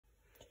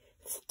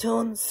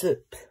Stone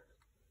soup.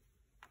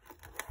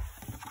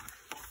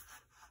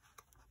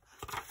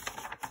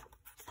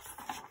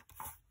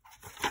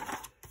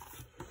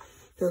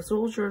 The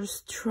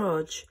soldiers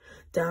trudged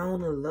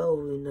down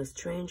low in a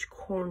strange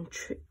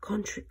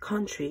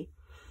country.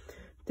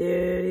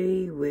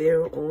 They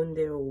were on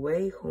their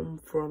way home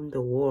from the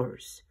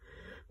wars.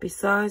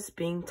 Besides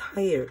being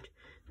tired,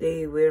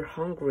 they were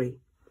hungry.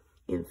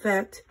 In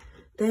fact,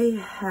 they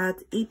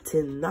had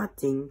eaten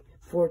nothing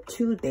for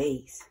 2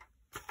 days.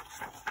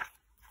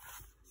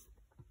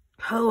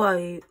 "How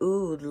I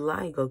would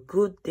like a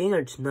good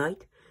dinner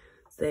tonight,"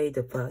 said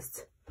the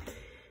first.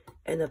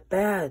 "And a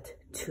bed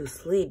to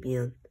sleep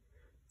in,"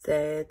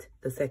 said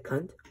the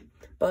second.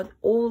 "But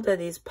all that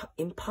is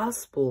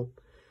impossible,"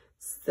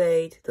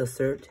 said the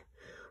third.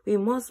 "We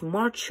must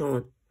march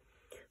on."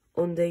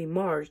 On they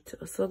marched.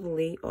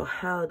 Suddenly,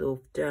 ahead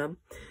of them,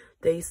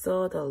 they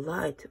saw the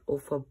light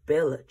of a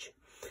village.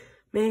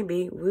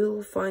 "Maybe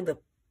we'll find a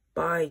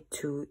bite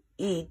to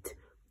eat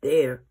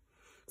there,"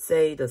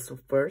 said the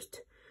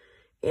first.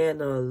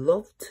 "And a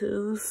loft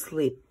to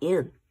sleep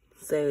in,"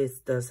 said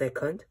the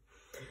second.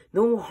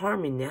 "No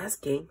harm in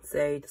asking,"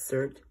 said the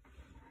third.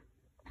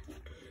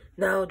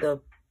 Now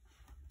the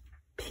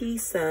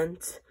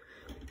peasants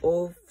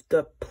of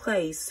the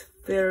place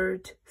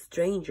feared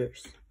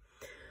strangers.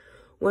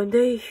 When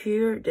they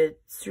heard that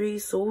 3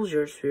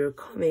 soldiers were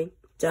coming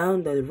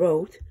down the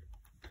road,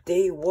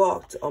 they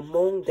walked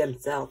among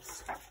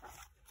themselves.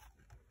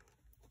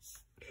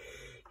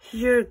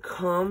 "Here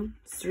come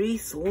 3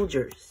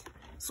 soldiers.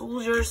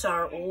 Soldiers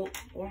are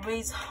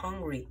always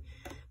hungry,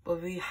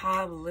 but we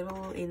have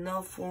little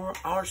enough for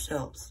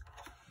ourselves."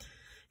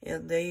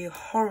 And they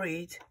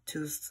hurried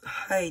to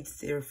hide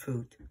their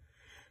food.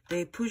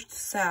 They pushed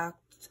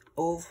sacks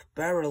of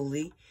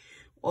barley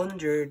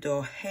under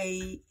the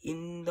hay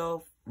in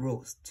the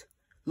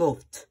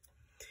loft.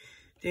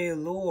 They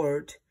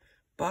lowered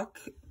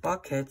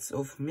buckets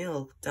of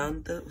milk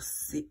down the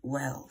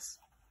wells.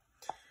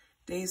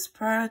 They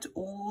spread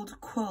old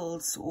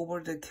quilts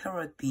over the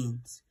carrot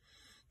beans.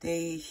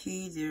 They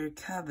hid their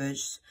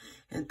cabbage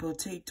and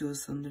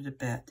potatoes under the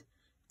bed.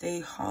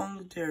 They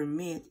hung their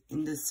meat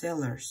in the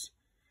cellars.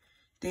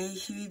 They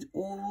hid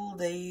all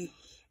they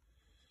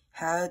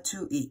had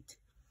to eat.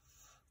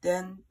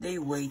 Then they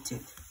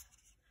waited.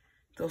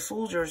 The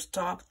soldiers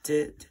stopped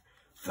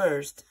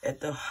first at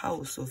the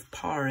house of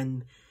Par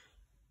and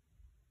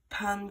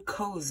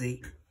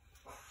Pancozy.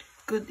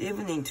 "Good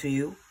evening to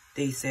you,"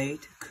 they said.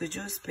 "Could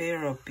you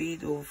spare a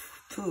bit of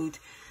food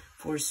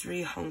for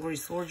 3 hungry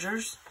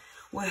soldiers?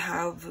 We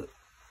have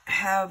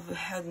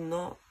had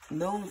no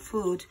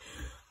food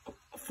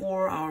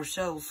for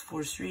ourselves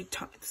for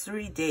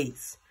 3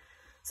 days,"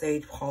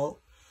 said Paul.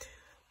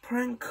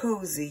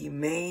 Pancozy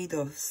made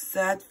a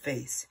sad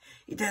face.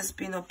 "It has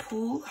been a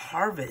poor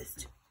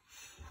harvest."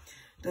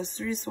 The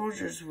 3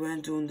 soldiers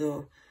went on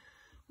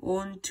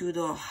to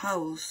the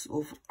house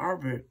of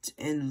Albert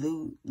and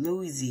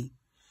Louise.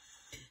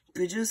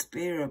 "Could you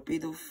spare a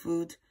bit of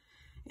food,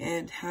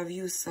 and have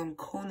you some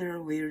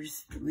corner where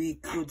we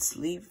could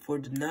sleep for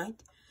the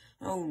night?"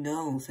 "Oh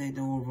no," said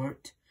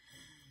Albert.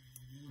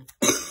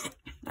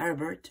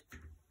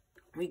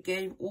 "We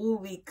gave all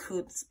we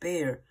could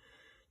spare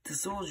to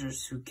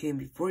soldiers who came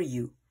before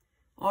you."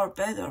 "Our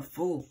beds are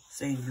full,"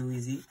 said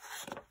Louise.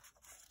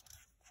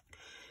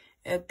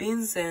 At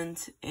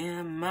Vincent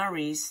and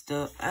Mary's,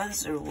 the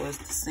answer was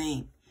the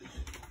same.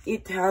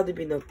 It had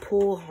been a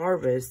poor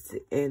harvest,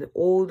 and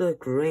all the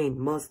grain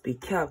must be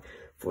kept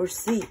for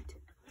seed.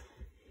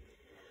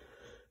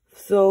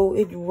 So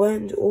it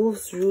went all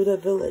through the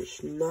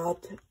village.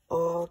 Not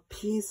a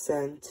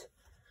peasant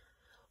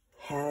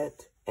had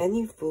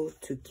any food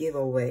to give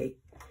away.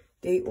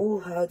 They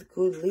all had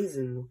good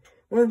reason.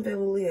 One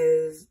family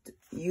has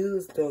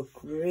used the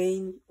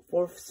grain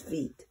for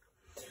feed.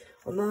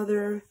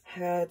 Another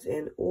had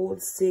an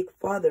old sick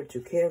father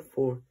to care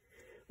for.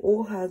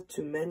 All had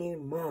too many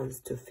mouths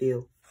to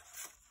fill.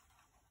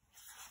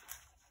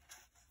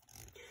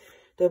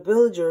 The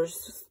villagers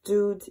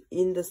stood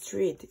in the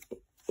street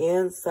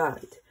and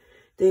sighed.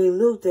 They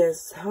looked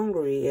as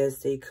hungry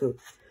as they could.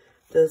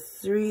 The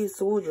 3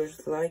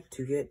 soldiers liked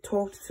to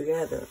talk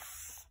together.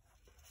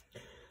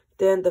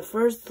 Then the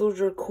first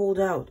soldier called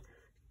out,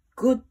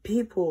 "Good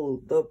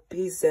people," the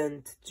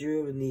peasant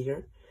drew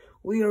near.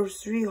 "We are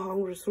 3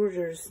 hungry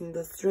soldiers in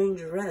the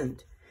strange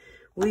land.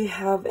 We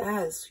have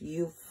asked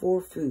you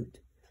for food,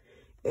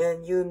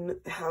 and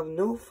you have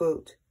no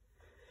food."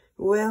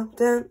 "Well,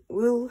 then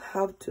we'll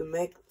have to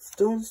make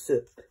stone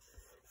soup."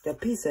 The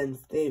peasant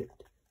stared.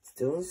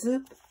 "Stone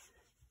soup?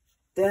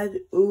 That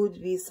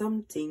would be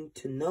something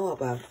to know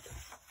about."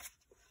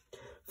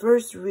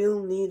 "First,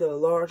 we'll need a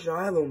large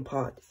iron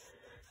pot,"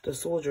 the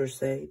soldier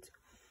said.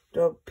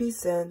 The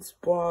peasants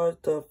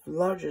brought the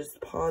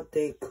largest pot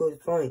they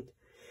could find.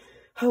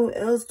 "How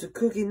else to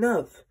cook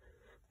enough?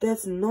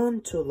 That's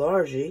none too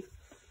large,"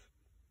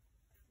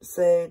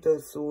 said the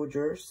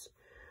soldiers,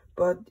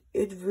 "but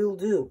it will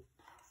do.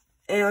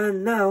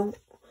 And now,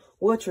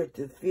 water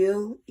to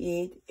fill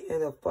it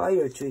and a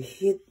fire to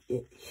heat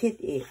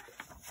it."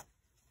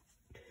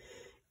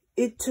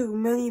 It took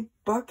many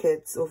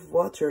buckets of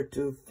water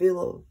to fill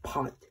a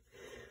pot.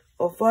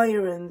 A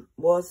fire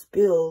was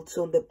built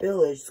on the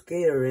village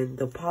square and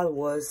the pot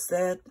was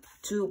set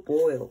to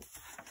boil.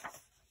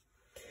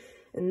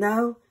 And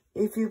now,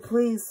 if you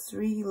please,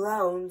 3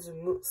 round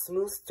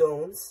smooth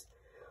stones.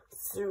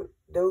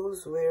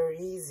 Those were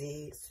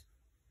easy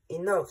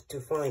enough to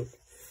find.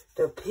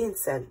 The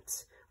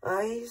peasants'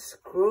 eyes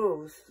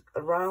closed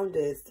around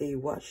as they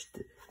watched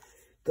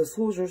the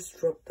soldiers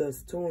drop the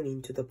stone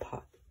into the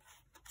pot.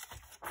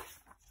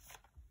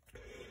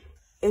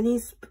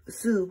 Any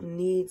soup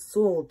needs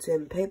salt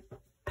and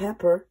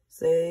pepper,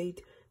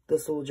 said the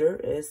soldier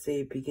as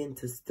they began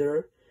to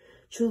stir.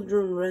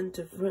 Children ran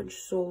to fetch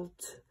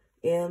salt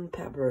and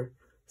pepper.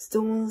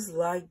 Stones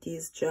like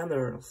these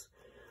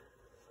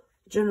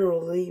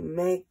generally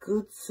make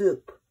good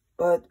soup,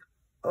 but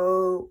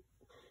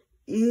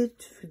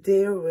if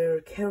there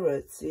were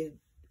carrots, it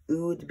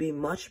would be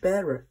much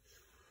better.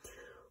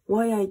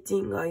 Why, I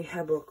think I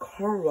have a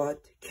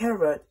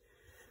carrot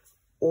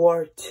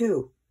or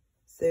 2,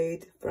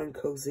 said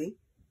Francosi,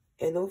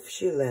 and off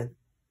she ran.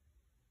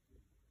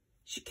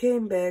 She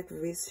came back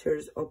with her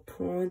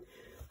apron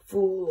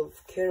full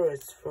of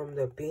carrots from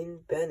the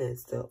bean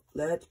banners. The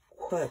lad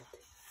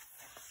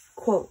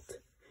quote,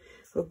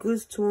 "A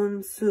good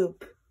stone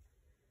soup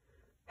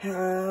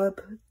have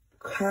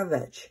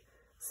cabbage,"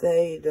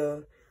 say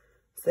the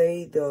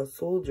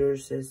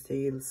soldiers as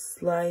they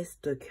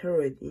sliced the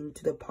carrot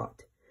into the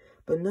pot.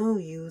 "But no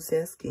use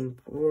asking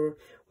for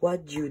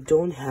what you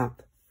don't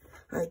have.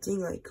 I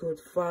think I could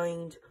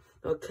find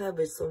a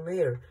cabbage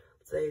somewhere,"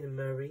 said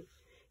Mary,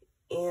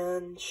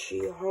 and she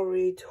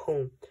hurried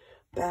home.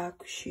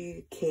 Back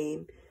she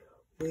came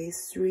with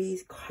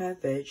 3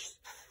 cabbages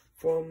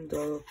from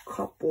the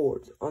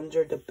cupboard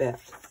under the bed.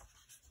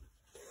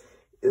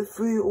 "If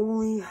we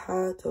only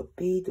had a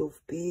bit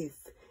of beef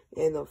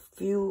and a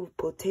few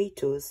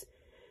potatoes,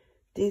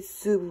 this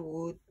soup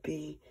would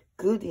be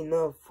good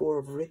enough for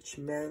a rich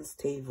man's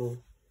table."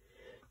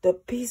 The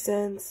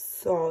peasants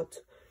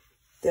thought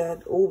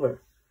that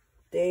over.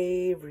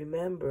 They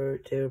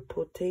remembered their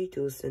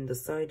potatoes and the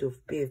side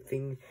of beef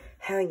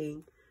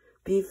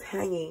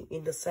hanging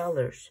in the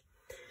cellars.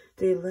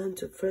 They ran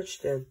to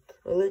fetch them,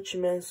 a rich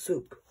man's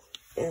soup,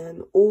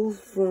 and all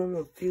from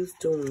a few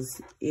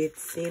stones. It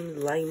seemed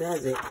like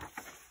magic.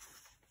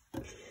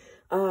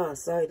 "Ah,"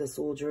 sighed the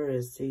soldier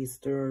as they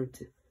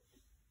stirred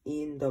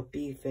in the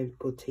beef and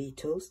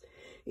potatoes,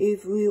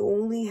 "if we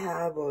only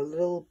have a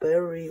little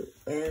berry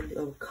and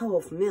a cup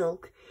of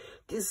milk,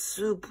 this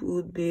soup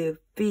would be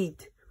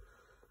fit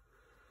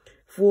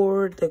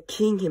for the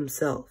king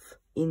himself."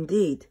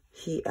 Indeed,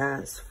 he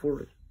asked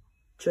for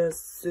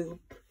just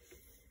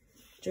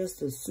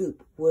a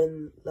soup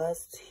when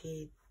last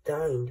he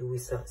dined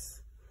with us.